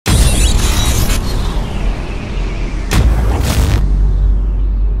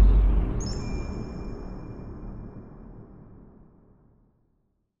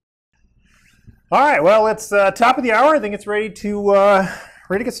All right, well, it's top of the hour. I think it's ready to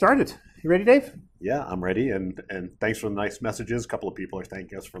get started. You ready, Dave? Yeah, I'm ready, and thanks for the nice messages. A couple of people are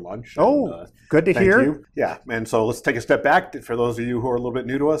thanking us for lunch. Oh, and, good to hear. You. Yeah, and so let's take a step back. For those of you who are a little bit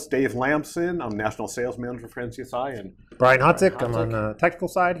new to us, Dave Lamson, I'm National Sales Manager for NCSI, and Brian Hotzik, I'm on the technical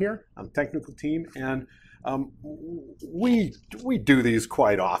side here. I'm technical team, and we do these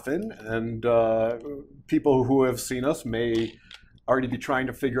quite often, and people who have seen us may already be trying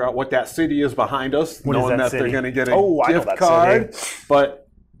to figure out what that city is behind us, knowing that they're going to get a gift card, but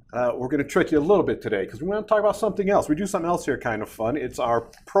we're going to trick you a little bit today because we want to talk about something else. We do something else here kind of fun. It's our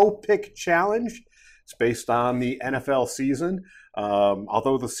Pro Pick Challenge. It's based on the NFL season.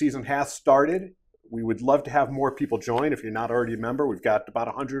 Although the season has started, we would love to have more people join. If you're not already a member, we've got about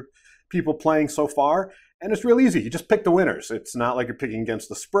 100 people playing so far. And it's real easy. You just pick the winners. It's not like you're picking against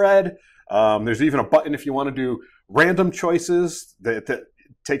the spread. There's even a button if you want to do random choices that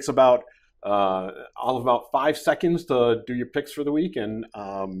takes about all of about 5 seconds to do your picks for the week, and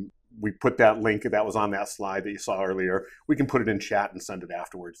we put that link that was on that slide that you saw earlier. We can put it in chat and send it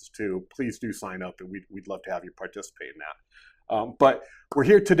afterwards too. Please do sign up, and we'd love to have you participate in that. But we're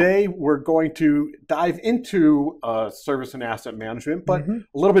here today. We're going to dive into service and asset management, but a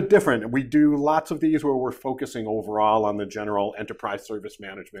little bit different. We do lots of these where we're focusing overall on the general enterprise service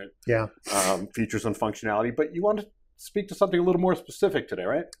management features and functionality. But you want to speak to something a little more specific today,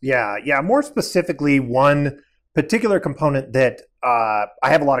 right? Yeah. More specifically, one particular component that I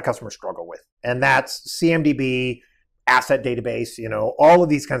have a lot of customers struggle with, and that's CMDB, asset database. All of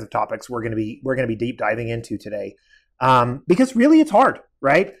these kinds of topics we're going to be deep diving into today, because really it's hard,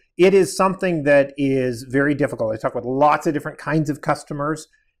 right? It is something that is very difficult. I talk with lots of different kinds of customers,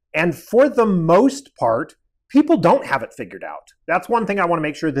 and for the most part, people don't have it figured out. That's one thing I want to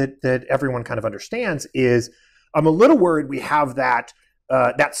make sure that everyone kind of understands is. I'm a little worried we have that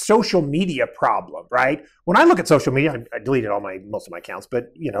social media problem, right? When I look at social media, I deleted most of my accounts, but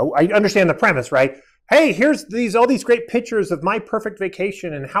I understand the premise, right? Hey, here's all these great pictures of my perfect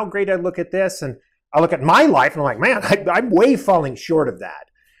vacation and how great I look at this, and I look at my life and I'm like, man, I'm way falling short of that.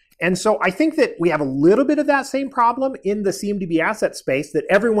 And so I think that we have a little bit of that same problem in the CMDB asset space, that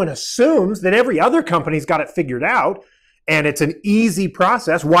everyone assumes that every other company's got it figured out and it's an easy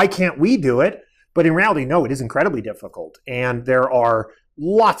process. Why can't we do it? But in reality, no, it is incredibly difficult. And there are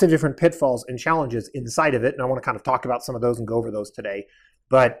lots of different pitfalls and challenges inside of it. And I want to kind of talk about some of those and go over those today.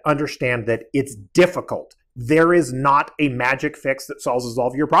 But understand that it's difficult. There is not a magic fix that solves all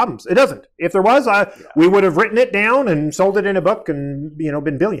of your problems. It doesn't. If there was, we would have written it down and sold it in a book and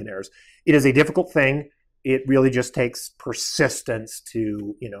been billionaires. It is a difficult thing. It really just takes persistence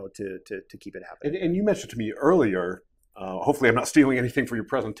to keep it happening. And you mentioned to me earlier, hopefully I'm not stealing anything for your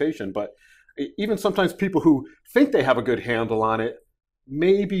presentation, but even sometimes people who think they have a good handle on it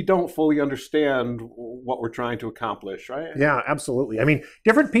maybe don't fully understand what we're trying to accomplish, right? Yeah, absolutely. I mean,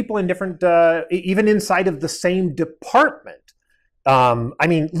 different people in different, even inside of the same department. I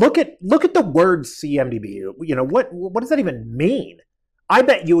mean, look at the word CMDB. What does that even mean? I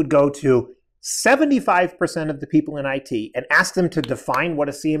bet you would go to 75% of the people in IT and ask them to define what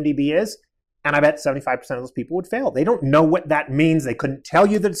a CMDB is. And I bet 75% of those people would fail. They don't know what that means. They couldn't tell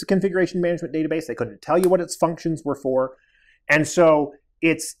you that it's a configuration management database. They couldn't tell you what its functions were for. And so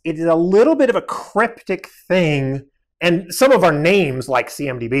it is a little bit of a cryptic thing. And some of our names, like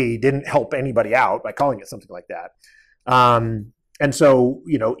CMDB, didn't help anybody out by calling it something like that. And so,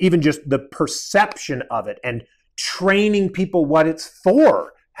 even just the perception of it and training people what it's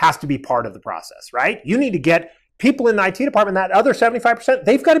for has to be part of the process, right? You need to get people in the IT department, that other 75%,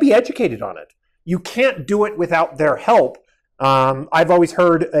 they've got to be educated on it. You can't do it without their help. I've always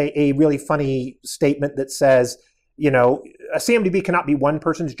heard a really funny statement that says, a CMDB cannot be one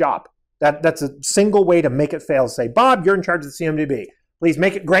person's job. That's a single way to make it fail. Say, Bob, you're in charge of the CMDB. Please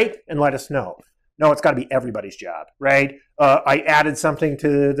make it great and let us know. No, it's got to be everybody's job, right? I added something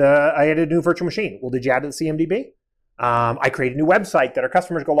I added a new virtual machine. Well, did you add it to the CMDB? I created a new website that our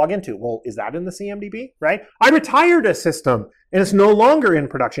customers go log into. Well, is that in the CMDB, right? I retired a system and it's no longer in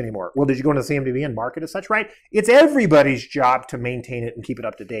production anymore. Well, did you go into the CMDB and mark it as such, right? It's everybody's job to maintain it and keep it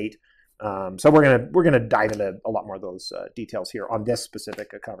up to date. So we're gonna dive into a lot more of those details here on this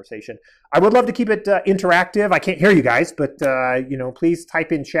specific conversation. I would love to keep it interactive. I can't hear you guys, but please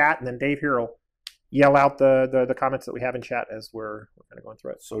type in chat, and then Dave here will yell out the comments that we have in chat as we're kind of going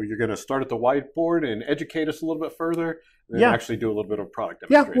through it. So you're going to start at the whiteboard and educate us a little bit further, and then actually do a little bit of product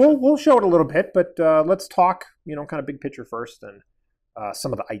demonstration. Yeah, we'll show it a little bit, but let's talk, kind of big picture first and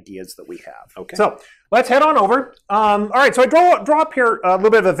some of the ideas that we have. Okay. So let's head on over. All right, so I draw up here a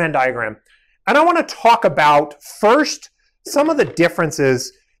little bit of a Venn diagram, and I want to talk about first some of the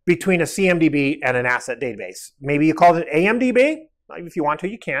differences between a CMDB and an asset database. Maybe you call it AMDB. If you want to,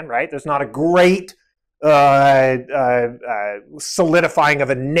 you can, right? There's not a great solidifying of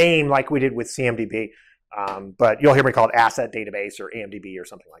a name like we did with CMDB, but you'll hear me call it asset database or AMDB or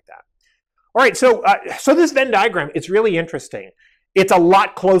something like that. All right, so this Venn diagram, it's really interesting. It's a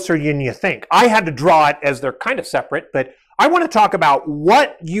lot closer than you think. I had to draw it as they're kind of separate, but I want to talk about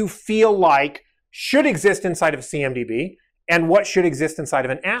what you feel like should exist inside of a CMDB and what should exist inside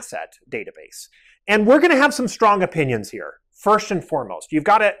of an asset database. And we're going to have some strong opinions here. First and foremost, you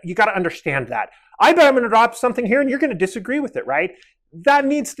got to understand that. I bet I'm going to drop something here and you're going to disagree with it, right? That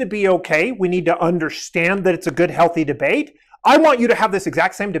needs to be okay. We need to understand that it's a good, healthy debate. I want you to have this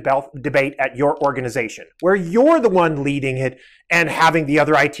exact same debate at your organization, where you're the one leading it and having the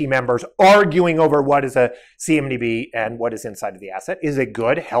other IT members arguing over what is a CMDB and what is inside of the asset is a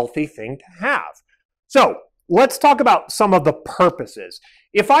good, healthy thing to have. So let's talk about some of the purposes.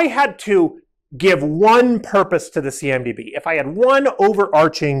 If I had to give one purpose to the CMDB, if I had one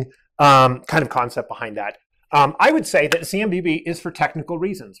overarching kind of concept behind that, I would say that CMDB is for technical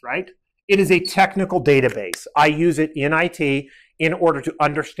reasons, right? It is a technical database. I use it in IT in order to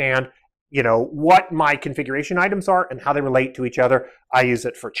understand, what my configuration items are and how they relate to each other. I use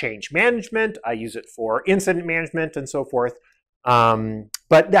it for change management. I use it for incident management and so forth.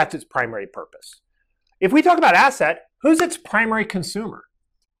 But that's its primary purpose. If we talk about asset, who's its primary consumer?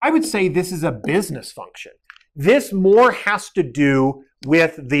 I would say this is a business function. This more has to do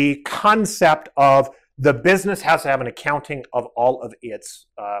with the concept of the business has to have an accounting of all of its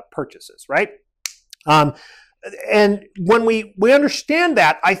purchases, right? And when we understand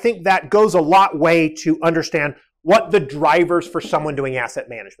that, I think that goes a lot way to understand what the drivers for someone doing asset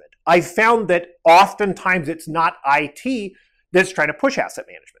management. I've found that oftentimes it's not IT that's trying to push asset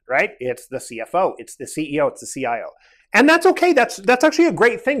management, right? It's the CFO, it's the CEO, it's the CIO. And that's okay. That's actually a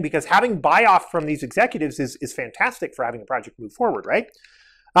great thing because having buy-off from these executives is fantastic for having a project move forward, right?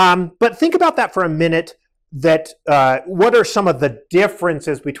 But think about that for a minute, that what are some of the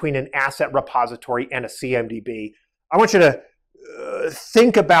differences between an asset repository and a CMDB? I want you to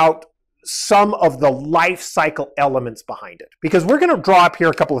think about some of the life cycle elements behind it, because we're going to draw up here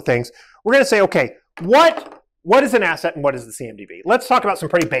a couple of things. We're going to say, okay, what is an asset and what is the CMDB? Let's talk about some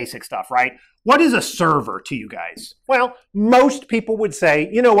pretty basic stuff, right? What is a server to you guys? Well, most people would say,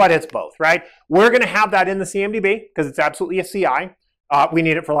 you know what, it's both, right? We're going to have that in the CMDB because it's absolutely a CI. We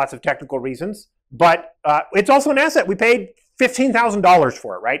need it for lots of technical reasons, but it's also an asset. We paid $15,000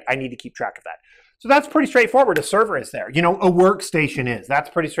 for it, right? I need to keep track of that. So that's pretty straightforward. A server is there. A workstation is. That's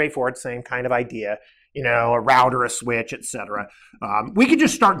pretty straightforward. Same kind of idea. A router, a switch, etc. We could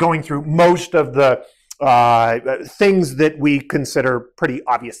just start going through most of the things that we consider pretty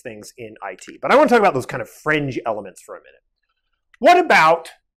obvious things in IT. But I want to talk about those kind of fringe elements for a minute. What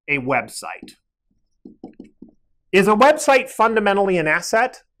about a website? Is a website fundamentally an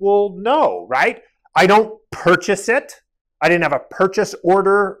asset? Well, no, right? I don't purchase it. I didn't have a purchase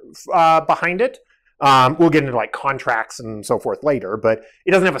order behind it. We'll get into like contracts and so forth later, but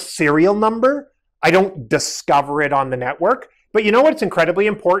it doesn't have a serial number. I don't discover it on the network. But you know what? It's incredibly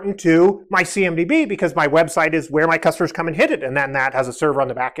important to my CMDB because my website is where my customers come and hit it. And then that has a server on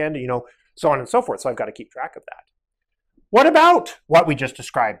the back end, so on and so forth. So I've got to keep track of that. What about what we just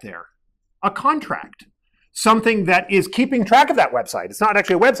described there? A contract. Something that is keeping track of that website. It's not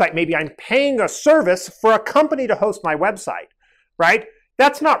actually a website. Maybe I'm paying a service for a company to host my website, right?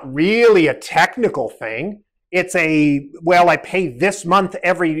 That's not really a technical thing. It's I pay this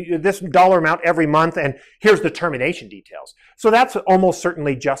dollar amount every month, and here's the termination details. So that's almost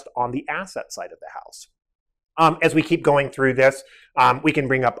certainly just on the asset side of the house. As we keep going through this, we can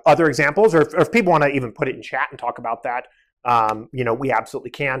bring up other examples, or if people want to even put it in chat and talk about that, we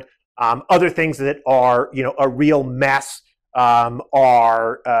absolutely can. Other things that are, a real mess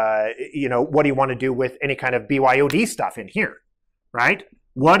are, what do you want to do with any kind of BYOD stuff in here, right?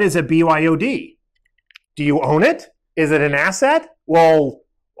 What is a BYOD? Do you own it? Is it an asset? Well,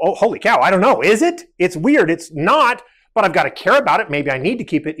 oh, holy cow, I don't know. Is it? It's weird. It's not, but I've got to care about it. Maybe I need to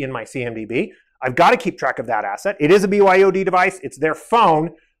keep it in my CMDB. I've got to keep track of that asset. It is a BYOD device. It's their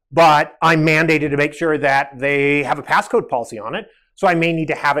phone, but I'm mandated to make sure that they have a passcode policy on it. So I may need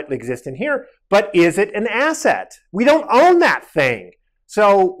to have it exist in here, but is it an asset? We don't own that thing.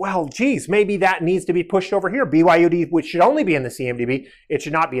 So, well, geez, maybe that needs to be pushed over here. BYOD, which should only be in the CMDB, it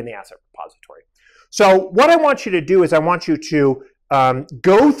should not be in the asset repository. So what I want you to do is I want you to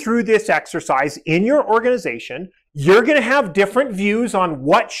go through this exercise in your organization. You're going to have different views on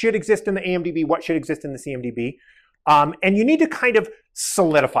what should exist in the AMDB, what should exist in the CMDB. And you need to kind of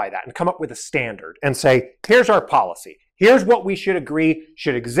solidify that and come up with a standard and say, here's our policy. Here's what we should agree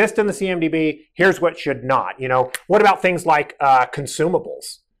should exist in the CMDB. Here's what should not. You know, what about things like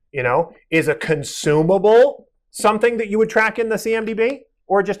consumables? You know, is a consumable something that you would track in the CMDB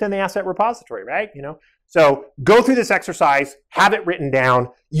or just in the asset repository, right? You know, so go through this exercise, have it written down.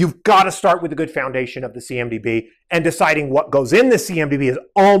 You've got to start with a good foundation of the CMDB, and deciding what goes in the CMDB is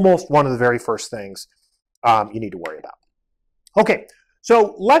almost one of the very first things you need to worry about. Okay,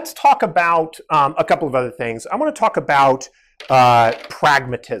 so let's talk about a couple of other things. I want to talk about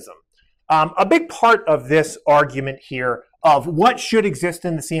pragmatism. A big part of this argument here of what should exist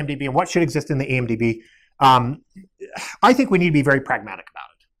in the CMDB and what should exist in the AMDB, I think we need to be very pragmatic about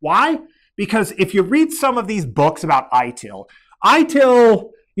it. Why? Because if you read some of these books about ITIL,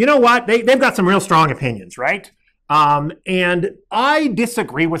 you know what? They've got some real strong opinions, right? And I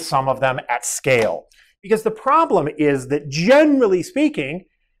disagree with some of them at scale. Because the problem is that generally speaking,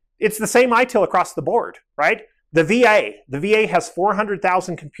 it's the same ITIL across the board, right? The VA has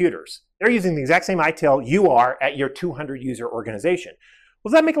 400,000 computers. They're using the exact same ITIL you are at your 200 user organization.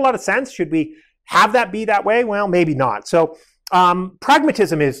 Well, does that make a lot of sense? Should we have that be that way? Well, maybe not. So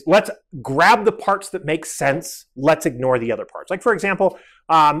pragmatism is, let's grab the parts that make sense. Let's ignore the other parts. Like, for example,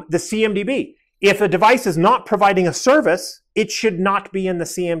 the CMDB. If a device is not providing a service, it should not be in the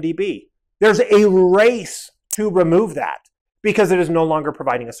CMDB. There's a race to remove that because it is no longer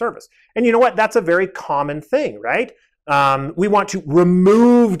providing a service. And you know what? That's a very common thing, right? We want to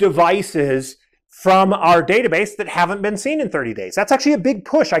remove devices from our database that haven't been seen in 30 days. That's actually a big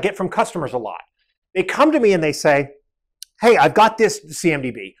push I get from customers a lot. They come to me and they say, hey, I've got this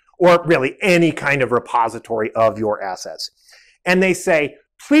CMDB, or really any kind of repository of your assets. And they say,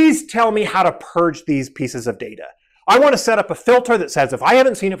 please tell me how to purge these pieces of data. I want to set up a filter that says, if I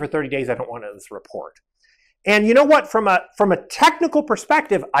haven't seen it for 30 days, I don't want this report. And you know what? From a technical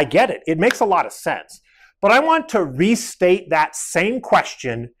perspective, I get it. It makes a lot of sense. But I want to restate that same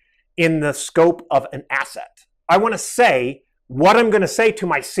question in the scope of an asset. I want to say what I'm going to say to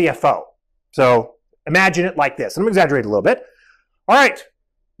my CFO. So imagine it like this. I'm going to exaggerate a little bit. All right,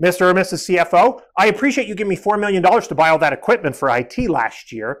 Mr. or Mrs. CFO, I appreciate you giving me $4 million to buy all that equipment for IT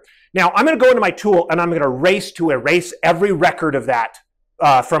last year. Now, I'm going to go into my tool and I'm going to race to erase every record of that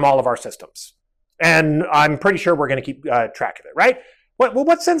from all of our systems. And I'm pretty sure we're going to keep track of it, right? Well,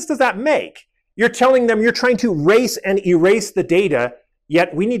 what sense does that make? You're telling them you're trying to race and erase the data,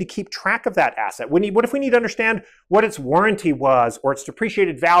 yet we need to keep track of that asset. What if we need to understand what its warranty was, or its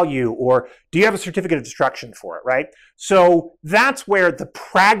depreciated value, or do you have a certificate of destruction for it, right? So that's where the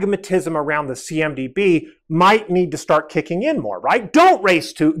pragmatism around the CMDB might need to start kicking in more, right? Don't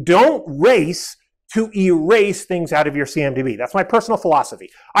race to erase things out of your CMDB. That's my personal philosophy.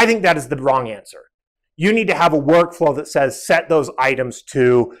 I think that is the wrong answer. You need to have a workflow that says set those items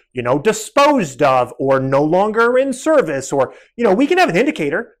to, disposed of or no longer in service, or, we can have an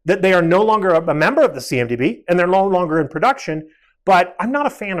indicator that they are no longer a member of the CMDB and they're no longer in production, but I'm not a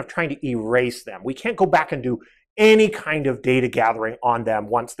fan of trying to erase them. We can't go back and do any kind of data gathering on them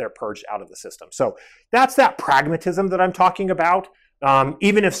once they're purged out of the system. So that's that pragmatism that I'm talking about.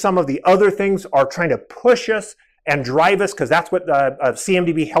 Even if some of the other things are trying to push us and drive us, because that's what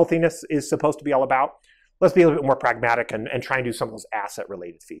CMDB healthiness is supposed to be all about. Let's be a little bit more pragmatic and try and do some of those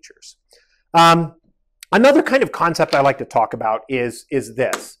asset-related features. Another kind of concept I like to talk about is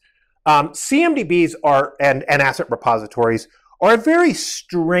this. CMDBs and asset repositories are a very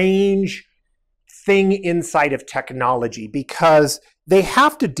strange thing inside of technology because they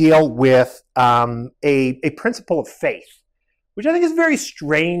have to deal with a principle of faith, which I think is a very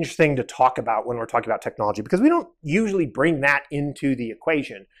strange thing to talk about when we're talking about technology, because we don't usually bring that into the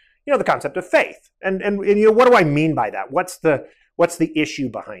equation. The concept of faith. And what do I mean by that? What's the issue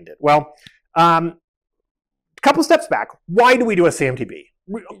behind it? Well, a couple steps back. Why do we do a CMDB?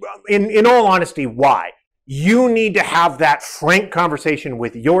 In all honesty, why? You need to have that frank conversation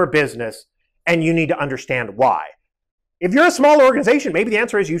with your business, and you need to understand why. If you're a small organization, maybe the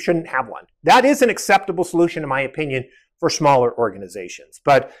answer is you shouldn't have one. That is an acceptable solution, in my opinion, for smaller organizations.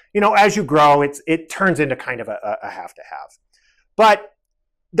 But as you grow, it turns into kind of a have-to-have. But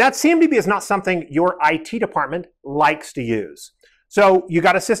that CMDB is not something your IT department likes to use. So you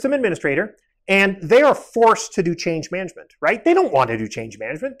got a system administrator, and they are forced to do change management, right? They don't want to do change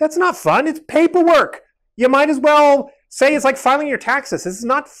management. That's not fun. It's paperwork. You might as well say it's like filing your taxes. This is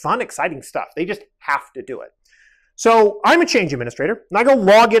not fun, exciting stuff. They just have to do it. So I'm a change administrator, and I go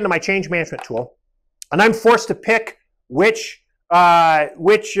log into my change management tool, and I'm forced to pick which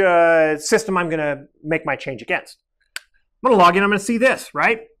system I'm going to make my change against. I'm going to log in. I'm going to see this,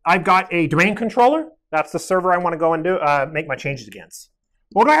 right? I've got a domain controller. That's the server I want to go and make my changes against.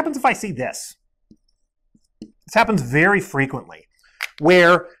 What happens if I see this? This happens very frequently,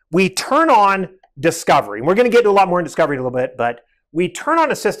 where we turn on discovery. And we're going to get to a lot more in discovery in a little bit, but we turn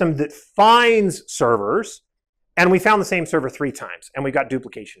on a system that finds servers, and we found the same server 3 times, and we got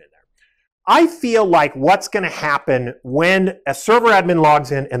duplication in there. I feel like what's going to happen when a server admin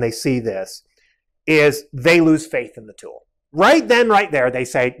logs in and they see this is they lose faith in the tool. Right then, right there, they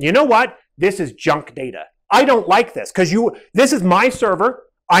say, you know what? This is junk data. I don't like this because this is my server.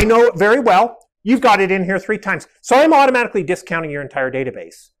 I know it very well. You've got it in here 3 times. So I'm automatically discounting your entire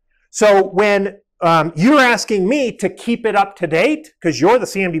database. So when you're asking me to keep it up to date because you're the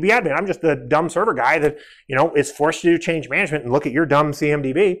CMDB admin, I'm just the dumb server guy that is forced to do change management and look at your dumb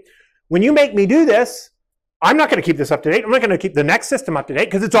CMDB. When you make me do this, I'm not going to keep this up to date. I'm not going to keep the next system up to date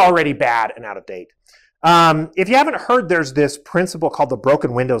because it's already bad and out of date. If you haven't heard, there's this principle called the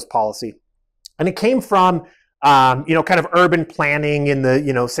broken windows policy. And it came from, kind of urban planning in the,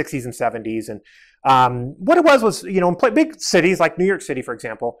 60s and 70s. And what it was, in big cities like New York City, for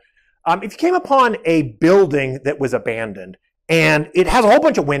example, if you came upon a building that was abandoned and it has a whole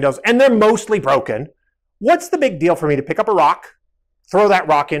bunch of windows and they're mostly broken, what's the big deal for me to pick up a rock, throw that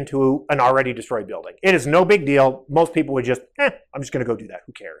rock into an already destroyed building? It is no big deal. Most people would just, I'm just going to go do that.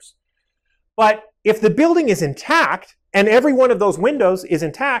 Who cares? But if the building is intact and every one of those windows is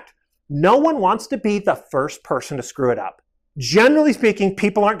intact, no one wants to be the first person to screw it up. Generally speaking,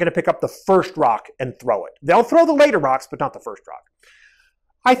 people aren't going to pick up the first rock and throw it. They'll throw the later rocks, but not the first rock.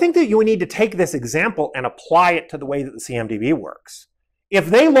 I think that you need to take this example and apply it to the way that the CMDB works. If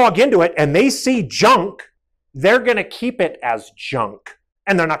they log into it and they see junk, they're going to keep it as junk,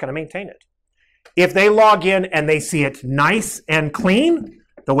 and they're not going to maintain it. If they log in and they see it nice and clean,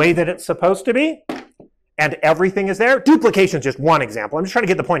 the way that it's supposed to be, and everything is there. Duplication is just one example. I'm just trying to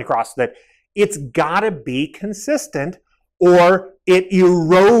get the point across that it's got to be consistent or it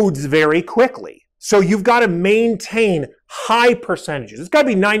erodes very quickly. So you've got to maintain high percentages. It's got to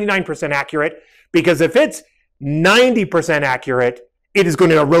be 99% accurate, because if it's 90% accurate, it is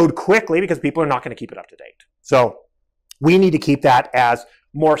going to erode quickly because people are not going to keep it up to date. So we need to keep that as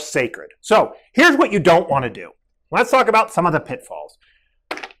more sacred. So here's what you don't want to do. Let's talk about some of the pitfalls.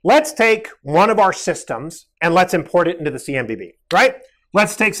 Let's take one of our systems and let's import it into the CMDB, right?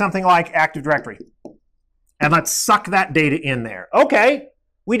 Let's take something like Active Directory and let's suck that data in there. Okay,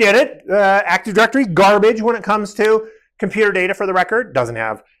 we did it. Active Directory, garbage when it comes to computer data, for the record. Doesn't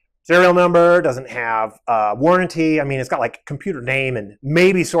have serial number, doesn't have warranty. I mean, it's got like computer name and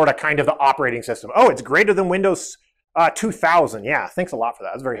maybe sort of kind of the operating system. Oh, it's greater than Windows 2000. Yeah, thanks a lot for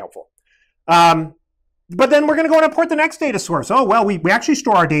that. That's very helpful. But then we're going to go and import the next data source. Oh, well, we actually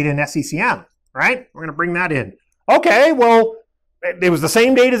store our data in SCCM, right? We're going to bring that in. Okay, well, it was the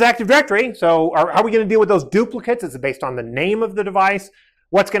same data as Active Directory. So how are we going to deal with those duplicates? Is it based on the name of the device?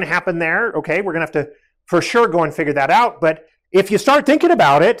 What's going to happen there? Okay, we're going to have to, for sure, go and figure that out. But if you start thinking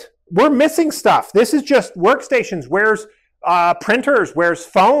about it, we're missing stuff. This is just workstations. Where's printers? Where's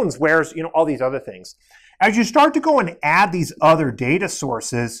phones? Where's, all these other things? As you start to go and add these other data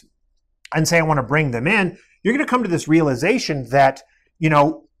sources and say, I want to bring them in, you're going to come to this realization that,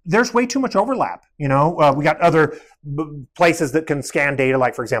 there's way too much overlap. We got other places that can scan data,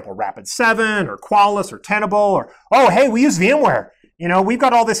 like, for example, Rapid7 or Qualys or Tenable, or, oh, hey, we use VMware. We've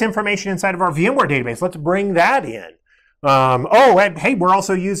got all this information inside of our VMware database. Let's bring that in. Hey, we're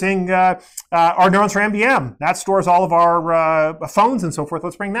also using our Neurons for MDM. That stores all of our phones and so forth.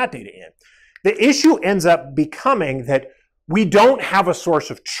 Let's bring that data in. The issue ends up becoming that we don't have a source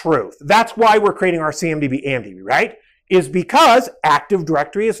of truth. That's why we're creating our CMDB AMDB, right? Is because Active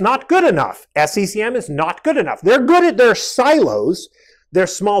Directory is not good enough. SCCM is not good enough. They're good at their silos, their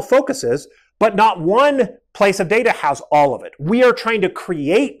small focuses, but not one place of data has all of it. We are trying to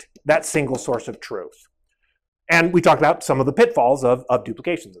create that single source of truth. And we talked about some of the pitfalls of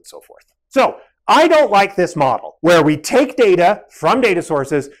duplications and so forth. So I don't like this model where we take data from data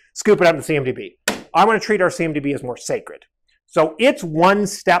sources, scoop it up in CMDB. I want to treat our CMDB as more sacred. So it's one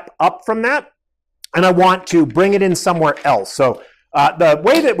step up from that, and I want to bring it in somewhere else. So the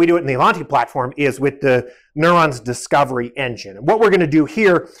way that we do it in the Ivanti platform is with the Neurons Discovery Engine. And what we're going to do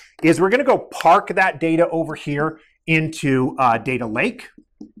here is we're going to go park that data over here into Data Lake.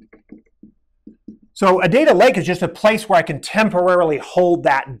 So a data lake is just a place where I can temporarily hold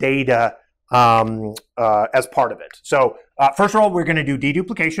that data as part of it. So first of all, we're going to do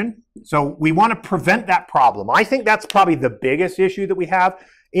deduplication. So we want to prevent that problem. I think that's probably the biggest issue that we have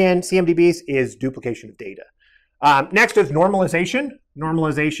in CMDBs is duplication of data. Next is normalization.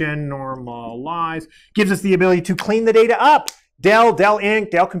 Normalize, gives us the ability to clean the data up. Dell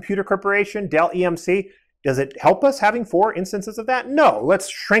Inc., Dell Computer Corporation, Dell EMC. Does it help us having 4 instances of that? No, let's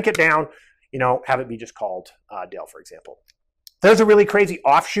shrink it down. have it be just called Dale, for example. There's a really crazy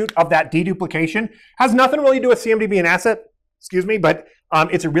offshoot of that deduplication. Has nothing really to do with CMDB and asset, but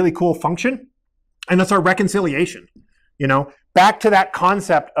it's a really cool function. And that's our reconciliation. Back to that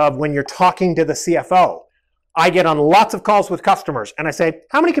concept of when you're talking to the CFO. I get on lots of calls with customers and I say,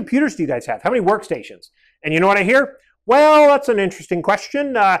 how many computers do you guys have? How many workstations? And you know what I hear? Well, that's an interesting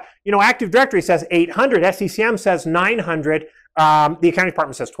question. Active Directory says 800. SCCM says 900. The accounting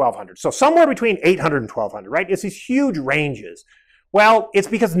department says 1,200. So somewhere between 800 and 1,200, right? It's these huge ranges. Well, it's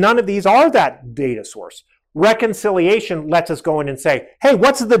because none of these are that data source. Reconciliation lets us go in and say, hey,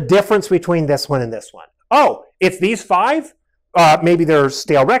 what's the difference between this one and this one? Oh, it's these 5? Maybe there's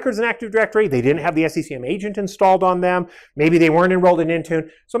stale records in Active Directory. They didn't have the SCCM agent installed on them. Maybe they weren't enrolled in Intune.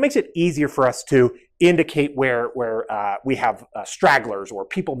 So it makes it easier for us to indicate where we have stragglers or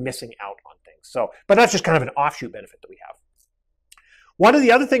people missing out on things. But that's just kind of an offshoot benefit that we have. One of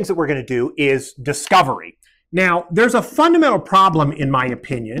the other things that we're going to do is discovery. Now, there's a fundamental problem, in my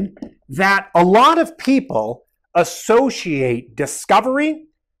opinion, that a lot of people associate discovery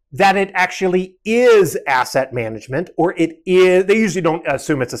that it actually is asset management, or it is, they usually don't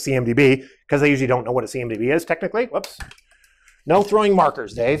assume it's a CMDB because they usually don't know what a CMDB is technically. Whoops. No throwing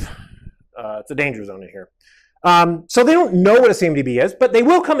markers, Dave. It's a danger zone in here. So they don't know what a CMDB is, but they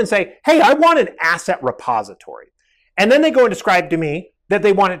will come and say, hey, I want an asset repository. And then they go and describe to me that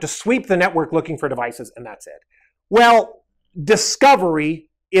they want it to sweep the network looking for devices, and that's it. Well, discovery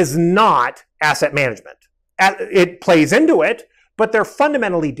is not asset management. It plays into it, but they're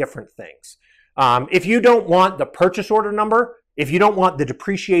fundamentally different things. If you don't want the purchase order number, if you don't want the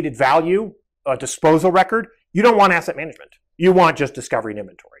depreciated value, disposal record, you don't want asset management. You want just discovery and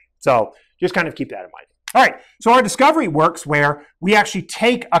inventory. So just kind of keep that in mind. All right, so our discovery works where we actually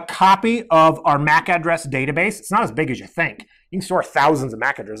take a copy of our MAC address database. It's not as big as you think. You can store thousands of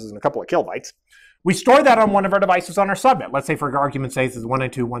MAC addresses in a couple of kilobytes. We store that on one of our devices on our subnet. Let's say for argument's sake, this is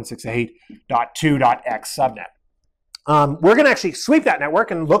 192.168.2.x subnet. We're going to actually sweep that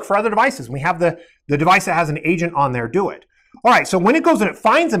network and look for other devices. We have the device that has an agent on there do it. All right, so when it goes and it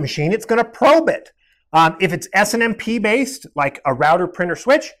finds a machine, it's going to probe it. If it's SNMP based, like a router, printer,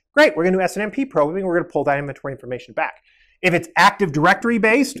 switch, great, we're going to do SNMP probing. We're going to pull that inventory information back. If it's Active Directory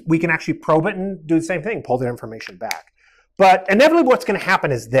based, we can actually probe it and do the same thing, pull that information back. But inevitably what's going to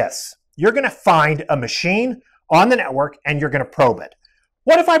happen is this. You're going to find a machine on the network and you're going to probe it.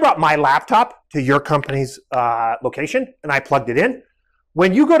 What if I brought my laptop to your company's location and I plugged it in?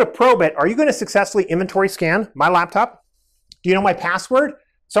 When you go to probe it, are you going to successfully inventory scan my laptop? Do you know my password?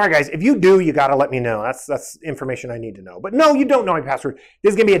 Sorry guys, if you do, you got to let me know. That's information I need to know. But no, you don't know my password.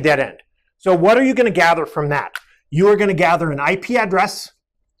 This is going to be a dead end. So what are you going to gather from that? You are going to gather an IP address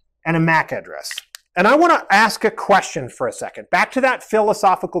and a MAC address. And I want to ask a question for a second. Back to that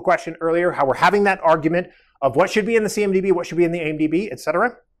philosophical question earlier, how we're having that argument of what should be in the CMDB, what should be in the AMDB,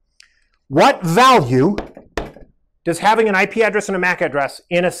 etc. What value does having an IP address and a MAC address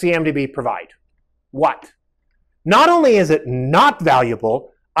in a CMDB provide? What? Not only is it not valuable,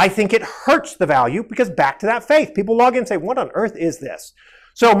 I think it hurts the value because back to that faith. People log in and say, what on earth is this?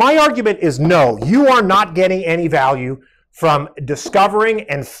 So my argument is no, you are not getting any value from discovering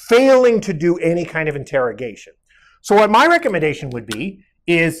and failing to do any kind of interrogation. So what my recommendation would be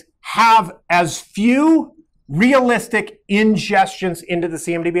is have as few realistic ingestions into the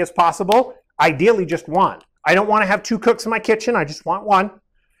CMDB as possible, ideally just one. I don't want to have 2 cooks in my kitchen, I just want one.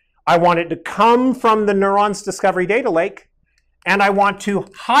 I want it to come from the Neurons Discovery Data Lake, and I want to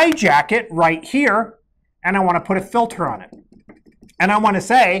hijack it right here, and I want to put a filter on it. And I want to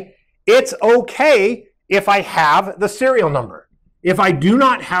say, it's okay if I have the serial number. If I do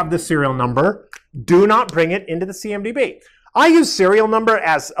not have the serial number, do not bring it into the CMDB. I use serial number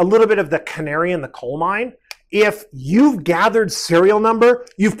as a little bit of the canary in the coal mine. If you've gathered serial number,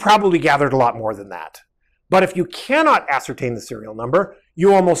 you've probably gathered a lot more than that. But if you cannot ascertain the serial number,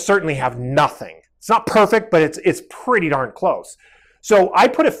 you almost certainly have nothing. It's not perfect, but it's pretty darn close. So I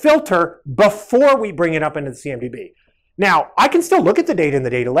put a filter before we bring it up into the CMDB. Now, I can still look at the data in the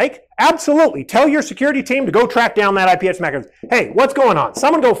data lake. Absolutely. Tell your security team to go track down that IP address MAC. Hey, what's going on?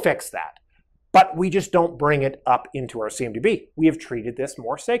 Someone go fix that. But we just don't bring it up into our CMDB. We have treated this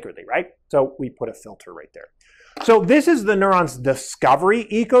more sacredly, right? So we put a filter right there. So this is the Neurons Discovery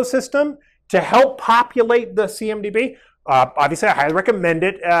ecosystem to help populate the CMDB. Obviously, I highly recommend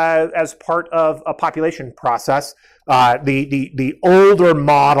it as part of a population process. The older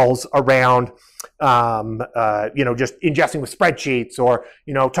models around just ingesting with spreadsheets or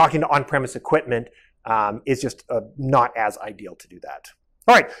talking to on-premise equipment is just not as ideal to do that.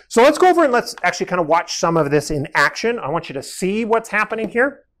 All right, so let's go over and let's actually kind of watch some of this in action. I want you to see what's happening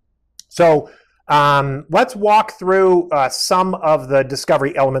here. So let's walk through some of the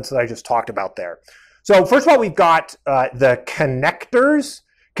discovery elements that I just talked about there. So first of all, we've got the connectors.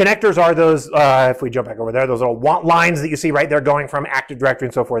 Connectors are those, if we jump back over there, those little lines that you see right there going from Active Directory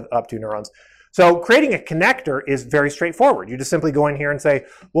and so forth up to neurons. So creating a connector is very straightforward. You just simply go in here and say,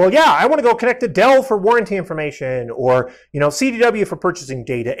 well, yeah, I want to go connect to Dell for warranty information, or CDW for purchasing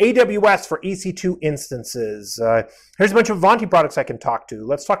data, AWS for EC2 instances. Here's a bunch of Avanti products I can talk to.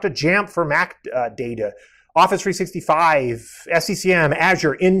 Let's talk to Jamf for Mac data, Office 365, SCCM,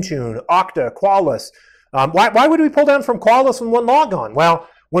 Azure, Intune, Okta, Qualys. Why would we pull down from Qualys in one logon? Well,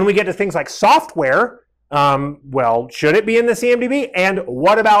 when we get to things like software, well, should it be in the CMDB? And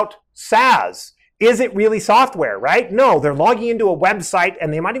what about SaaS? Is it really software, right? No, they're logging into a website,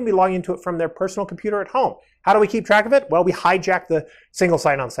 and they might even be logging into it from their personal computer at home. How do we keep track of it? Well, we hijack the single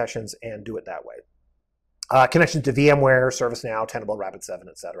sign-on sessions and do it that way. Connections to VMware, ServiceNow, Tenable, Rapid7,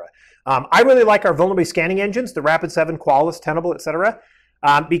 etc. I really like our vulnerability scanning engines, the Rapid7, Qualys, Tenable, etc.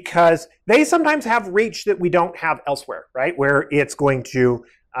 Because they sometimes have reach that we don't have elsewhere, right? Where it's going to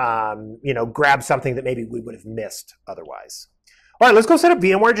grab something that maybe we would have missed otherwise. All right, let's go set up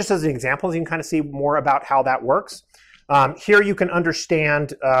VMware just as an example, so you can kind of see more about how that works. Here you can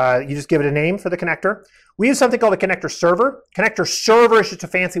understand, you just give it a name for the connector. We use something called a connector server. Connector server is just a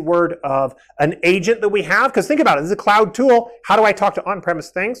fancy word of an agent that we have, because think about it, this is a cloud tool. How do I talk to on-premise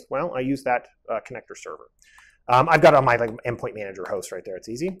things? Well, I use that connector server. I've got it on my endpoint manager host right there. It's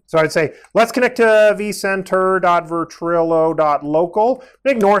easy. So I'd say, let's connect to vcenter.virtrillo.local.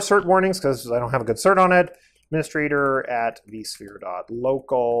 Ignore cert warnings because I don't have a good cert on it. Administrator at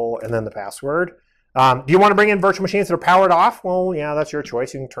vsphere.local, and then the password. Do you want to bring in virtual machines that are powered off? Well, yeah, that's your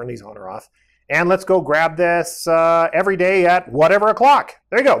choice. You can turn these on or off. And let's go grab this every day at whatever o'clock.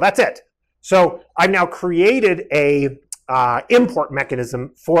 There you go. That's it. So I've now created a import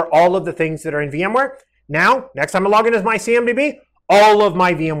mechanism for all of the things that are in VMware. Now, next time I log in as my CMDB, all of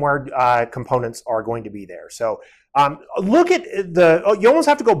my VMware components are going to be there. So look at you almost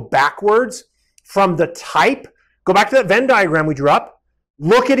have to go backwards from the type. Go back to that Venn diagram we drew up.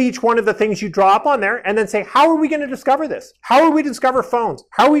 Look at each one of the things you draw up on there and then say, how are we going to discover this? How are we going to discover phones?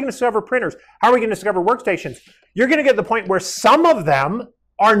 How are we going to discover printers? How are we going to discover workstations? You're going to get to the point where some of them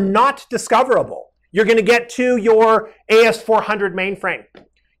are not discoverable. You're going to get to your AS400 mainframe.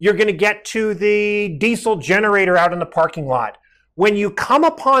 You're going to get to the diesel generator out in the parking lot. When you come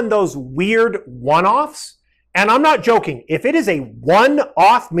upon those weird one-offs, and I'm not joking, if it is a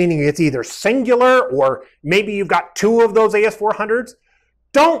one-off, meaning it's either singular or maybe you've got two of those AS400s,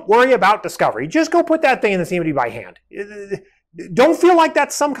 don't worry about discovery. Just go put that thing in the CMDB by hand. Don't feel like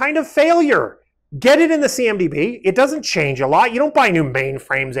that's some kind of failure. Get it in the CMDB. It doesn't change a lot. You don't buy new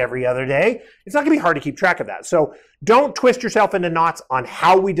mainframes every other day. It's not going to be hard to keep track of that. So don't twist yourself into knots on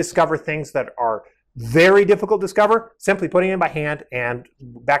how we discover things that are very difficult to discover. Simply putting it in by hand, and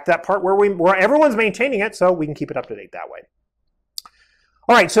back to that part where everyone's maintaining it so we can keep it up to date that way.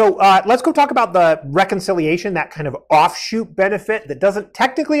 All right, so let's go talk about the reconciliation, that kind of offshoot benefit that doesn't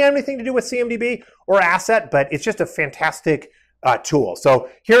technically have anything to do with CMDB or asset, but it's just a fantastic tool. So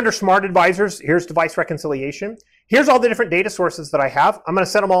here under Smart Advisors, here's device reconciliation. Here's all the different data sources that I have. I'm going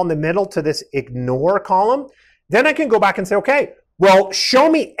to set them all in the middle to this ignore column. Then I can go back and say, okay, well, show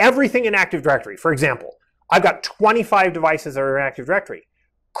me everything in Active Directory. For example, I've got 25 devices that are in Active Directory.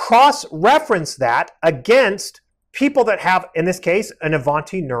 Cross-reference that against people that have, in this case, an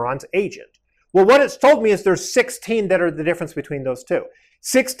Avanti Neurons agent. Well, what it's told me is there's 16 that are the difference between those two.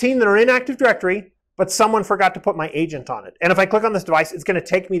 16 that are in Active Directory, but someone forgot to put my agent on it. And if I click on this device, it's going to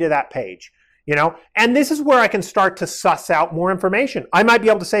take me to that page. And this is where I can start to suss out more information. I might be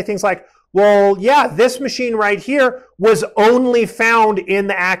able to say things like, well, yeah, this machine right here was only found in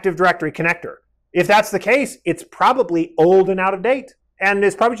the Active Directory connector. If that's the case, it's probably old and out of date, and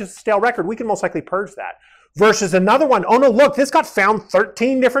it's probably just a stale record. We can most likely purge that. Versus another one, oh no, look, this got found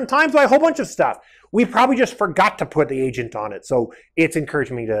 13 different times by a whole bunch of stuff. We probably just forgot to put the agent on it, so it's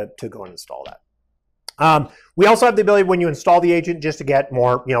encouraging me to go and install that. We also have the ability when you install the agent just to get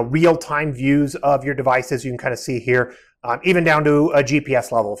more real-time views of your devices. You can kind of see here, even down to a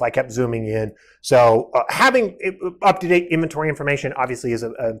GPS level if I kept zooming in. So having up-to-date inventory information obviously is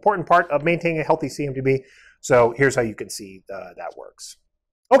an important part of maintaining a healthy CMDB. So here's how you can see that works.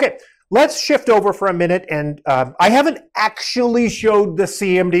 Okay, let's shift over for a minute. And I haven't actually showed the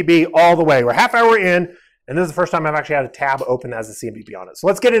CMDB all the way. We're half hour in. And this is the first time I've actually had a tab open that has a CMDB on it. So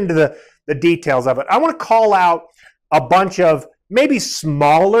let's get into the details of it. I want to call out a bunch of maybe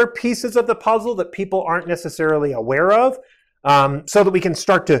smaller pieces of the puzzle that people aren't necessarily aware of, so that we can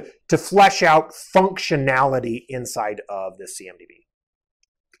start to flesh out functionality inside of the CMDB.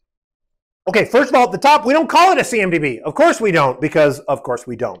 Okay, first of all, at the top, we don't call it a CMDB. Of course we don't, because of course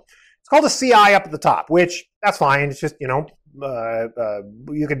we don't. It's called a CI up at the top, which that's fine. It's just, you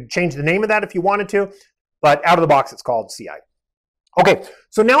could change the name of that if you wanted to, but out of the box, it's called CI. Okay,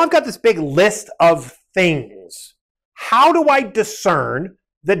 so now I've got this big list of things. How do I discern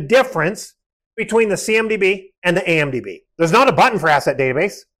the difference between the CMDB and the AMDB? There's not a button for asset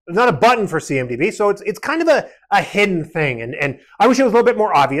database. There's not a button for CMDB, so it's kind of a hidden thing. And I wish it was a little bit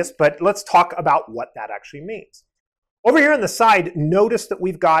more obvious, but let's talk about what that actually means. Over here on the side, notice that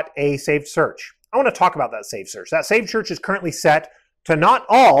we've got a saved search. I want to talk about that saved search. That saved search is currently set to not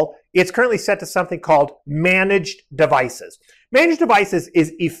all, it's currently set to something called managed devices. Managed devices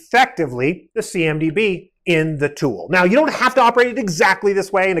is effectively the CMDB in the tool. Now, you don't have to operate it exactly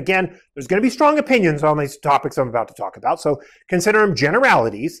this way. And again, there's going to be strong opinions on these topics I'm about to talk about. So consider them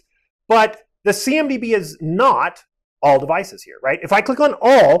generalities. But the CMDB is not all devices here, right? If I click on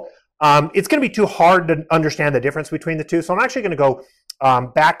all, it's going to be too hard to understand the difference between the two. So I'm actually going to go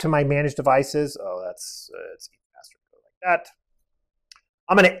back to my managed devices. Oh, it's faster to go like that.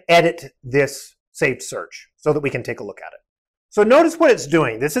 I'm going to edit this saved search so that we can take a look at it. So notice what it's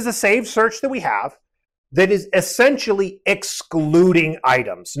doing. This is a saved search that we have that is essentially excluding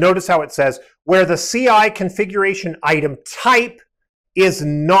items. Notice how it says where the CI configuration item type is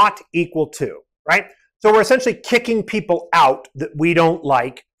not equal to, right? So we're essentially kicking people out that we don't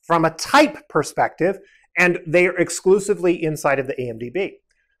like from a type perspective, and they are exclusively inside of the AMDB.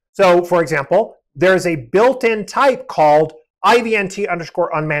 So for example, there's a built-in type called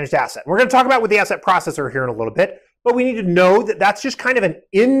IVNT_unmanaged asset. We're going to talk about with the asset processor here in a little bit, but we need to know that that's just kind of an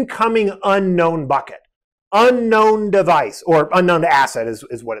incoming unknown bucket. Unknown device, or unknown asset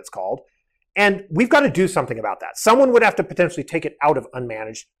is what it's called. And we've got to do something about that. Someone would have to potentially take it out of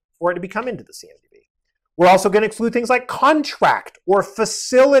unmanaged for it to become into the CMDB. We're also going to exclude things like contract or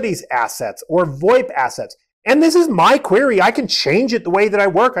facilities assets or VoIP assets. And this is my query. I can change it the way that I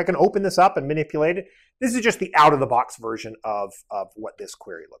work. I can open this up and manipulate it. This is just the out-of-the-box version of what this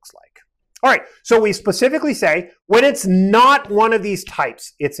query looks like. All right, so we specifically say when it's not one of these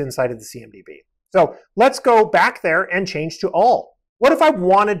types, it's inside of the CMDB. So let's go back there and change to all. What if I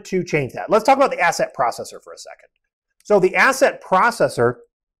wanted to change that? Let's talk about the asset processor for a second. So the asset processor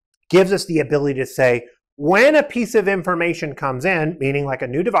gives us the ability to say when a piece of information comes in, meaning like a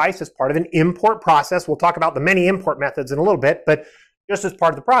new device as part of an import process, we'll talk about the many import methods in a little bit, but just as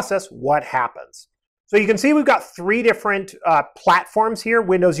part of the process, what happens? So you can see we've got three different platforms here,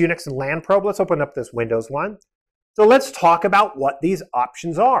 Windows, Unix, and LAN probe. Let's open up this Windows one. So let's talk about what these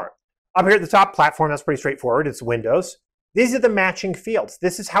options are. Up here at the top, platform, that's pretty straightforward. It's Windows. These are the matching fields.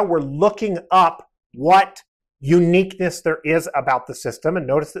 This is how we're looking up what uniqueness there is about the system. And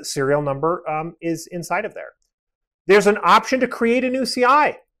notice that serial number is inside of there. There's an option to create a new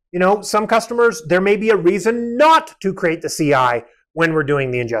CI. You know, some customers, there may be a reason not to create the CI when we're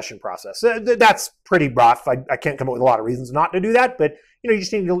doing the ingestion process. That's pretty rough. I can't come up with a lot of reasons not to do that, but you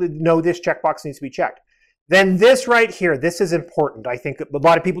just need to know this checkbox needs to be checked. Then this right here, this is important. I think a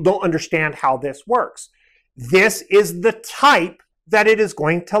lot of people don't understand how this works. This is the type that it is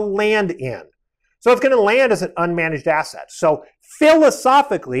going to land in. So it's going to land as an unmanaged asset. So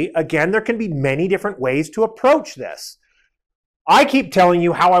philosophically, again, there can be many different ways to approach this. I keep telling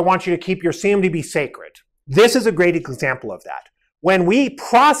you how I want you to keep your CMDB sacred. This is a great example of that. When we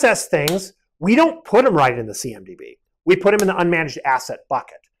process things, we don't put them right in the CMDB. We put them in the unmanaged asset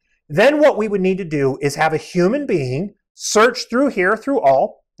bucket. Then what we would need to do is have a human being search through here, through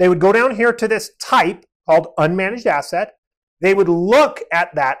all. They would go down here to this type called unmanaged asset. They would look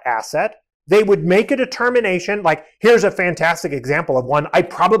at that asset. They would make a determination, like here's a fantastic example of one I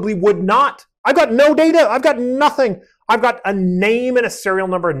probably would not. I've got no data. I've got nothing. I've got a name and a serial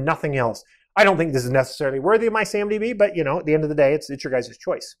number and nothing else. I don't think this is necessarily worthy of my CMDB, but at the end of the day, it's your guys'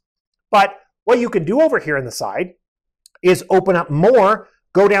 choice. But what you can do over here on the side is open up more,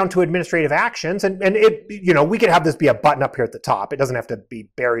 go down to administrative actions, and we could have this be a button up here at the top. It doesn't have to be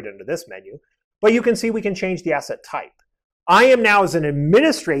buried under this menu, but you can see we can change the asset type. I am now, as an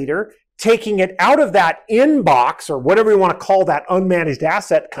administrator, taking it out of that inbox, or whatever you want to call that unmanaged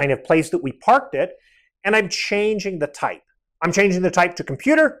asset kind of place that we parked it, and I'm changing the type. I'm changing the type to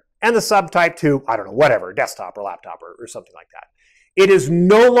computer and the subtype to, I don't know, whatever, desktop or laptop or something like that. It is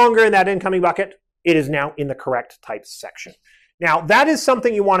no longer in that incoming bucket. It is now in the correct type section. Now, that is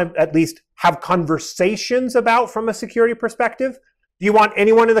something you want to at least have conversations about from a security perspective. Do you want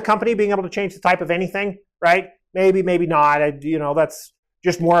anyone in the company being able to change the type of anything, right? Maybe, maybe not. That's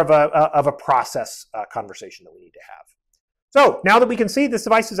just more of a process conversation that we need to have. So now that we can see this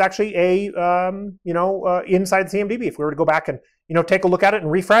device is actually a, inside the CMDB, if we were to go back and, take a look at it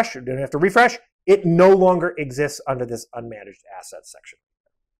and refresh, you don't have to refresh, it no longer exists under this unmanaged assets section.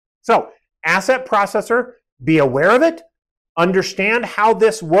 So asset processor, be aware of it, understand how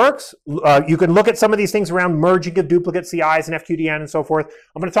this works. You can look at some of these things around merging of duplicate CIs and FQDN and so forth.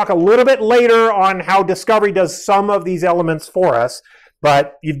 I'm going to talk a little bit later on how Discovery does some of these elements for us,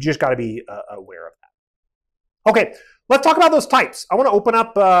 but you've just got to be aware of that. Okay. Let's talk about those types. I want to open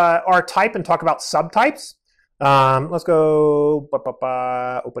up our type and talk about subtypes. Let's go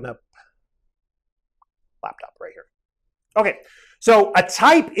open up laptop right here. Okay, so a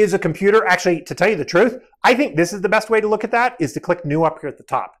type is a computer. Actually, to tell you the truth, I think this is the best way to look at that, is to click new up here at the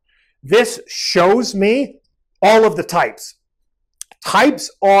top. This shows me all of the types.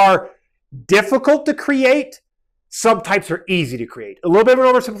 Types are difficult to create. Subtypes are easy to create. A little bit of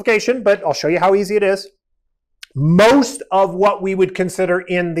an oversimplification, but I'll show you how easy it is. Most of what we would consider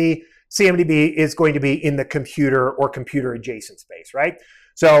in the CMDB is going to be in the computer or computer adjacent space, right?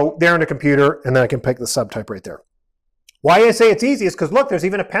 So they're in a computer, and then I can pick the subtype right there. Why I say it's easy is because, look, there's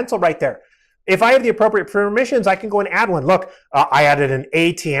even a pencil right there. If I have the appropriate permissions, I can go and add one. Look, I added an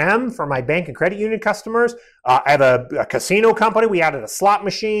ATM for my bank and credit union customers. I have a casino company. We added a slot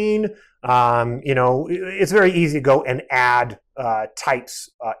machine. It's very easy to go and add types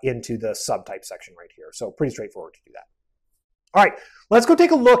into the subtype section right here. So pretty straightforward to do that. All right, let's go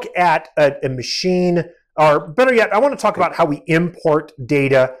take a look at a machine, or better yet, I want to talk about how we import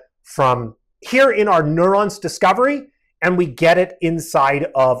data from here in our Neurons Discovery, and we get it inside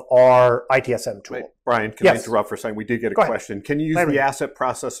of our ITSM tool. Wait, Brian, can I interrupt for a second? We did get a question. Can you use the asset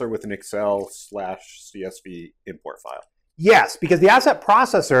processor with an Excel/CSV import file? Yes, because the asset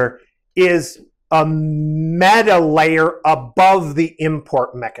processor is a meta layer above the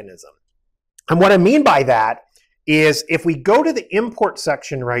import mechanism. And what I mean by that is if we go to the import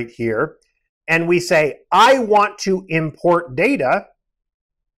section right here and we say, I want to import data,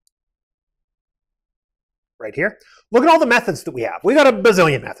 right here, look at all the methods that we have. We've got a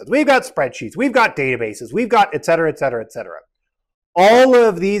bazillion methods. We've got spreadsheets. We've got databases. We've got et cetera, et cetera, et cetera. All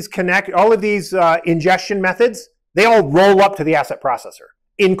of these ingestion methods, they all roll up to the asset processor,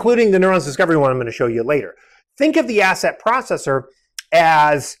 including the Neurons Discovery one I'm going to show you later. Think of the asset processor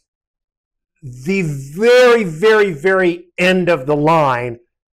as the very, very, very end of the line,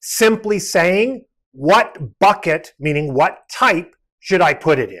 simply saying what bucket, meaning what type, should I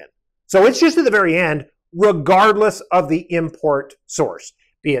put it in. So it's just at the very end, regardless of the import source,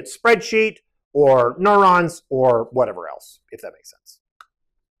 be it spreadsheet or neurons or whatever else, if that makes sense.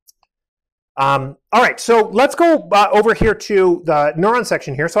 All right, so let's go over here to the neuron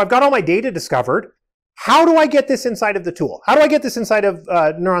section here. So I've got all my data discovered. How do I get this inside of the tool? How do I get this inside of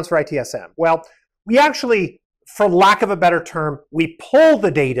Neurons for ITSM? Well, we actually, for lack of a better term, we pull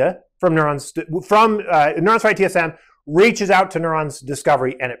the data from Neurons for ITSM, reaches out to Neurons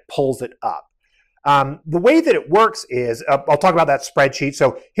Discovery, and it pulls it up. The way that it works is, I'll talk about that spreadsheet.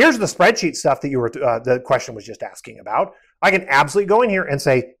 So here's the spreadsheet stuff that you were, the question was just asking about. I can absolutely go in here and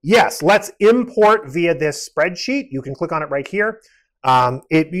say, yes, let's import via this spreadsheet. You can click on it right here.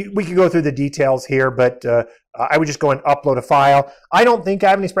 We could go through the details here, but I would just go and upload a file. I don't think I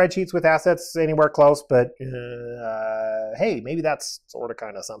have any spreadsheets with assets anywhere close, but hey, maybe that's sort of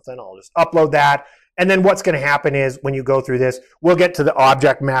kind of something. I'll just upload that. And then what's going to happen is when you go through this, we'll get to the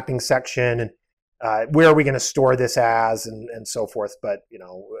object mapping section and where are we going to store this as and so forth. But,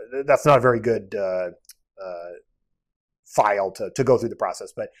 that's not a very good file to go through the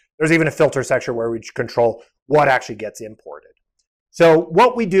process. But there's even a filter section where we control what actually gets imported. So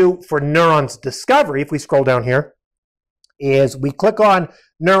what we do for Neurons Discovery, if we scroll down here, is we click on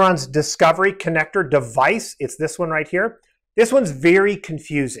Neurons Discovery Connector Device. It's this one right here. This one's very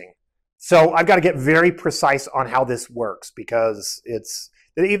confusing. So I've got to get very precise on how this works because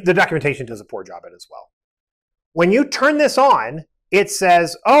the documentation does a poor job at it as well. When you turn this on, it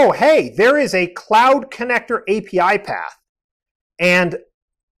says, oh, hey, there is a Cloud Connector API path. And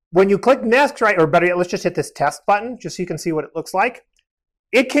when you click next, right, or better yet, let's just hit this test button just so you can see what it looks like.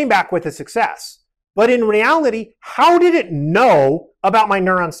 It came back with a success. But in reality, how did it know about my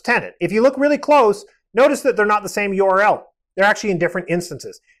Neurons tenant? If you look really close, notice that they're not the same URL. They're actually in different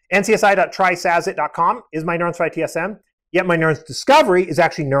instances. ncsi.trysazit.com is my Neurons for ITSM, yet my Neurons Discovery is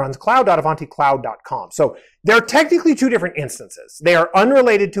actually neuronscloud.avanticloud.com. So they're technically two different instances. They are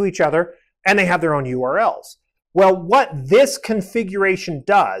unrelated to each other, and they have their own URLs. Well, what this configuration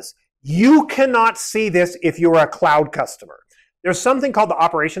does, you cannot see this if you're a cloud customer. There's something called the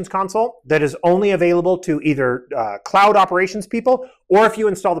Operations Console that is only available to either cloud operations people or if you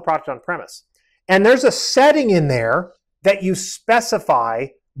install the product on premise. And there's a setting in there that you specify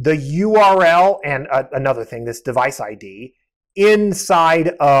the URL and another thing, this device ID, inside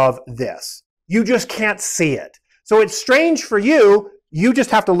of this. You just can't see it. So it's strange for you. You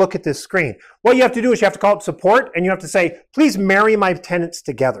just have to look at this screen. What you have to do is you have to call it support, and you have to say, please marry my tenants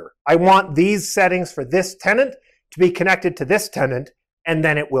together. I want these settings for this tenant to be connected to this tenant, and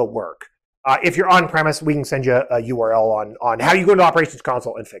then it will work. If you're on-premise, we can send you a URL on how you go into Operations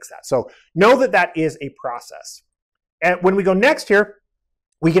Console and fix that. So know that that is a process. And when we go next here,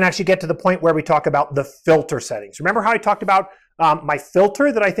 we can actually get to the point where we talk about the filter settings. Remember how I talked about my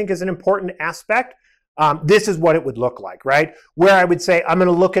filter that I think is an important aspect? This is what it would look like, right? Where I would say, I'm going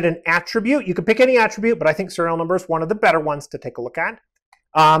to look at an attribute. You can pick any attribute, but I think serial number is one of the better ones to take a look at.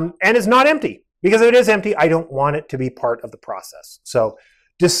 And it's not empty. Because if it is empty, I don't want it to be part of the process. So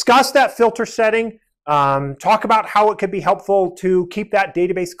discuss that filter setting, talk about how it could be helpful to keep that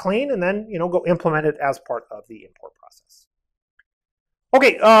database clean, and then go implement it as part of the import process.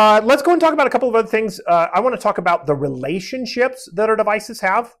 Okay, let's go and talk about a couple of other things. I want to talk about the relationships that our devices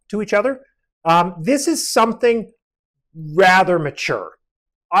have to each other. This is something rather mature.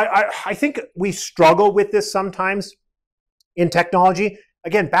 I think we struggle with this sometimes in technology.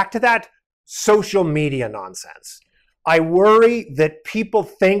 Again, back to that social media nonsense. I worry that people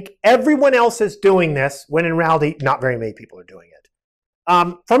think everyone else is doing this when in reality, not very many people are doing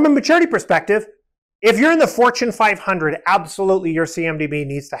it. From a maturity perspective, if you're in the Fortune 500, absolutely your CMDB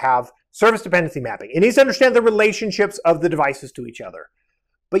needs to have service dependency mapping. It needs to understand the relationships of the devices to each other.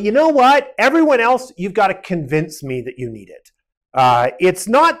 But you know what? Everyone else, you've got to convince me that you need it. It's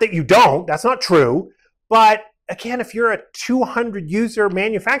not that you don't, that's not true, but again, if you're a 200 user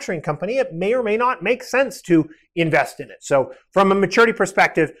manufacturing company, it may or may not make sense to invest in it. So from a maturity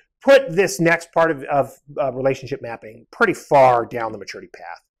perspective, put this next part of relationship mapping pretty far down the maturity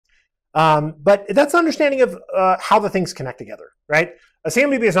path. But that's understanding of how the things connect together, right? A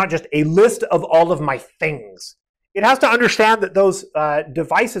CMDB is not just a list of all of my things. It has to understand that those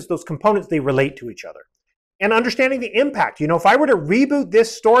devices, those components, they relate to each other. And understanding the impact. If I were to reboot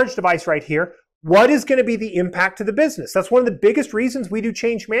this storage device right here, what is going to be the impact to the business? That's one of the biggest reasons we do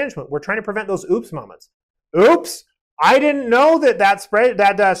change management. We're trying to prevent those oops moments. Oops, I didn't know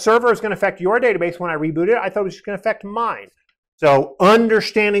that server is going to affect your database when I reboot it. I thought it was just going to affect mine. So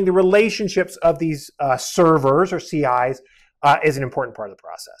understanding the relationships of these servers or CIs is an important part of the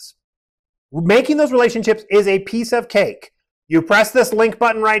process. Making those relationships is a piece of cake. You press this link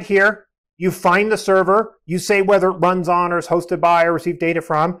button right here. You find the server. You say whether it runs on or is hosted by or received data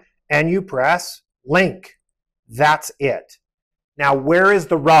from, and you press link. That's it. Now, where is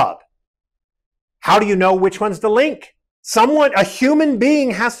the rub? How do you know which one's the link? A human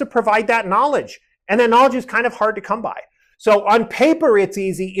being has to provide that knowledge. And that knowledge is kind of hard to come by. So on paper, it's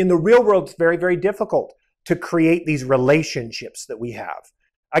easy. In the real world, it's very, very difficult to create these relationships that we have.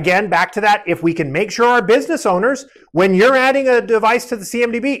 Again, back to that, if we can make sure our business owners, when you're adding a device to the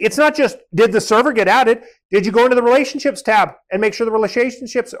CMDB, it's not just, did the server get added? Did you go into the relationships tab and make sure the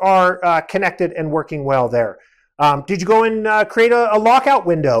relationships are connected and working well there? Did you go and create a lockout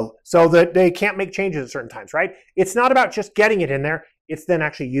window so that they can't make changes at certain times, right? It's not about just getting it in there. It's then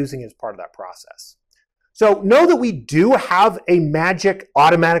actually using it as part of that process. So know that we do have a magic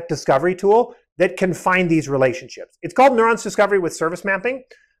automatic discovery tool that can find these relationships. It's called Neurons Discovery with Service Mapping.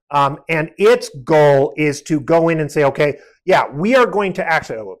 And its goal is to go in and say, okay, yeah, we are going to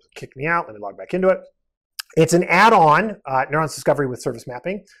actually, kick me out, let me log back into it. It's an add-on, Neurons Discovery with Service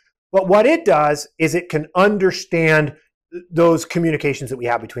Mapping. But what it does is it can understand those communications that we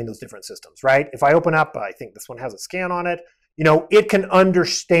have between those different systems, right? If I open up, I think this one has a scan on it, it can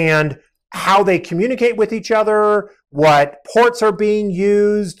understand how they communicate with each other, what ports are being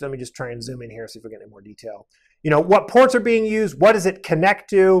used. Let me just try and zoom in here, see if we get any more detail. What ports are being used, what does it connect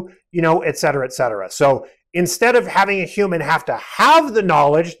to, et cetera, et cetera. So instead of having a human have to have the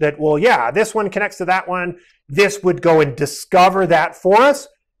knowledge that, well, yeah, this one connects to that one, this would go and discover that for us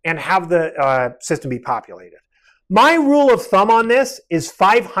and have the system be populated. My rule of thumb on this is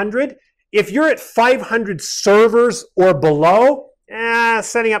 500. If you're at 500 servers or below,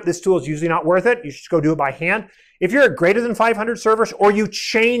 setting up this tool is usually not worth it. You should go do it by hand. If you're at greater than 500 servers or you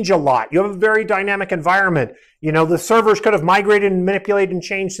change a lot, you have a very dynamic environment, the servers could have migrated and manipulated and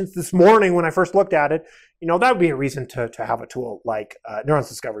changed since this morning when I first looked at it, that would be a reason to have a tool like Neurons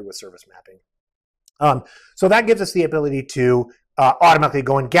Discovery with Service Mapping. So that gives us the ability to automatically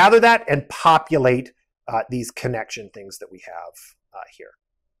go and gather that and populate these connection things that we have here.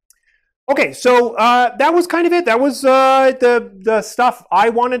 Okay, so that was kind of it. That was the stuff I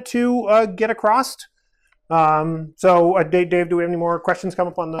wanted to get across. So Dave, do we have any more questions come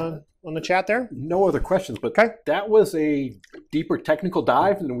up on the on the chat there? No other questions, but Okay. that was a deeper technical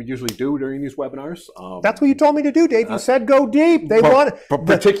dive than we usually do during these webinars. That's what you told me to do, Dave. You said go deep. They want but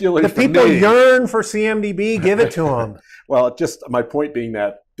particularly the people me. yearn for CMDB. Give it to them. Well, just my point being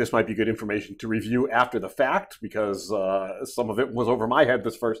that this might be good information to review after the fact, because some of it was over my head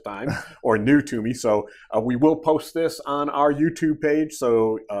this first time or new to me. So we will post this on our YouTube page,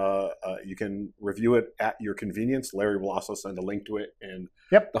 so you can review it at your convenience. Larry will also send a link to it in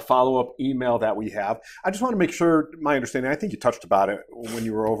the follow-up email that we have. I just want to make sure my understanding, I think you touched about it when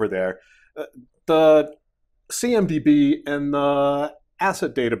you were over there, the CMDB and the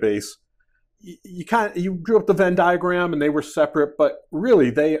asset database, you drew up the Venn diagram and they were separate, but really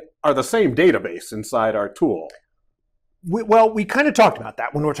they are the same database inside our tool. We kind of talked about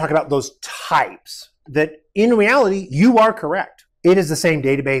that when we were talking about those types, that in reality, you are correct. It is the same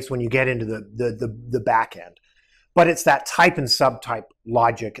database when you get into the back end, but it's that type and subtype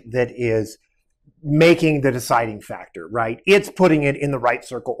logic that is making the deciding factor, right? It's putting it in the right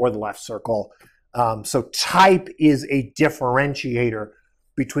circle or the left circle. So type is a differentiator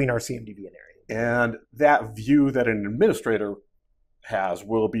between our CMDB and area. And that view that an administrator has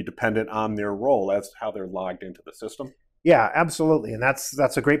will be dependent on their role. That's how they're logged into the system. Yeah, absolutely. And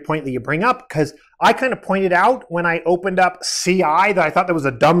that's a great point that you bring up, because I kind of pointed out when I opened up CI that I thought that was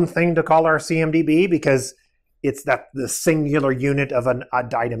a dumb thing to call our CMDB, because it's the singular unit of an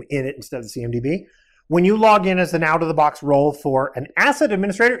item in it instead of the CMDB. When you log in as an out-of-the-box role for an asset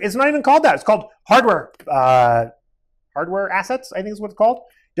administrator, it's not even called that. It's called hardware assets, I think is what it's called.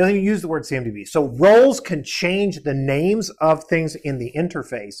 It doesn't even use the word CMDB. So roles can change the names of things in the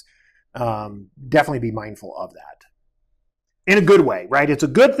interface. Definitely be mindful of that. In a good way, right? It's a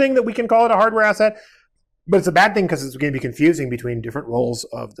good thing that we can call it a hardware asset, but it's a bad thing because it's going to be confusing between different roles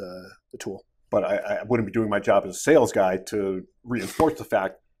of the tool. But I wouldn't be doing my job as a sales guy to reinforce the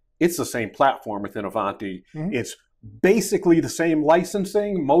fact it's the same platform within Ivanti. Mm-hmm. It's basically the same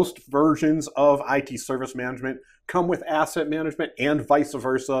licensing. Most versions of IT service management come with asset management and vice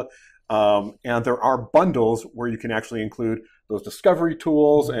versa. And there are bundles where you can actually include those discovery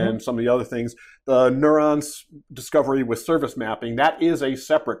tools and some of the other things. The neurons discovery with service mapping, that is a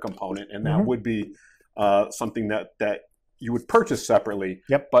separate component, and that would be something that you would purchase separately.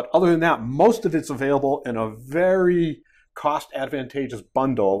 Yep. But other than that, most of it's available in a very cost advantageous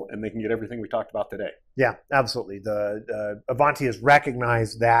bundle, and they can get everything we talked about today. Yeah, absolutely. The Ivanti has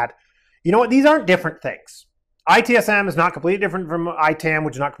recognized that, you know what, these aren't different things. ITSM is not completely different from ITAM,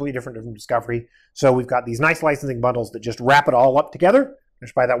 which is not completely different from Discovery. So we've got these nice licensing bundles that just wrap it all up together.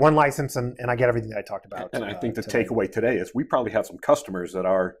 Just buy that one license, and I get everything that I taled about. And I think the takeaway today is we probably have some customers that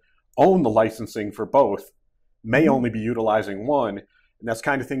own the licensing for both, may only be utilizing one, and that's the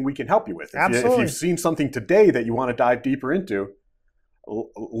kind of thing we can help you with. If you've seen something today that you want to dive deeper into,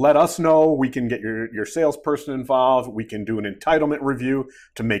 let us know. We can get your salesperson involved. We can do an entitlement review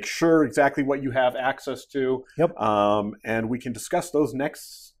to make sure exactly what you have access to. Yep. And we can discuss those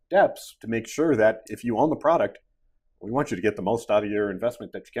next steps to make sure that if you own the product, we want you to get the most out of your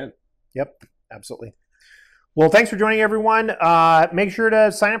investment that you can. Yep, absolutely. Well, thanks for joining, everyone. Make sure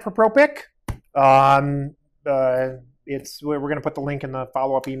to sign up for ProPick. We're going to put the link in the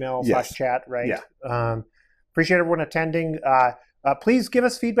follow-up email /chat, right? Yeah. Appreciate everyone attending. Please give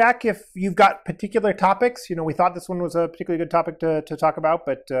us feedback if you've got particular topics. You know, we thought this one was a particularly good topic to talk about,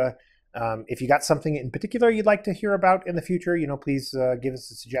 but if you got something in particular you'd like to hear about in the future, you know, please give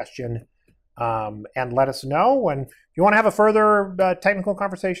us a suggestion and let us know. And if you want to have a further technical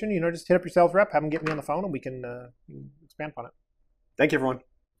conversation, you know, just hit up your sales rep, have them get me on the phone, and we can expand upon it. Thank you, everyone.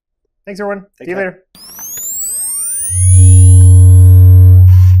 Thanks, everyone. See you later.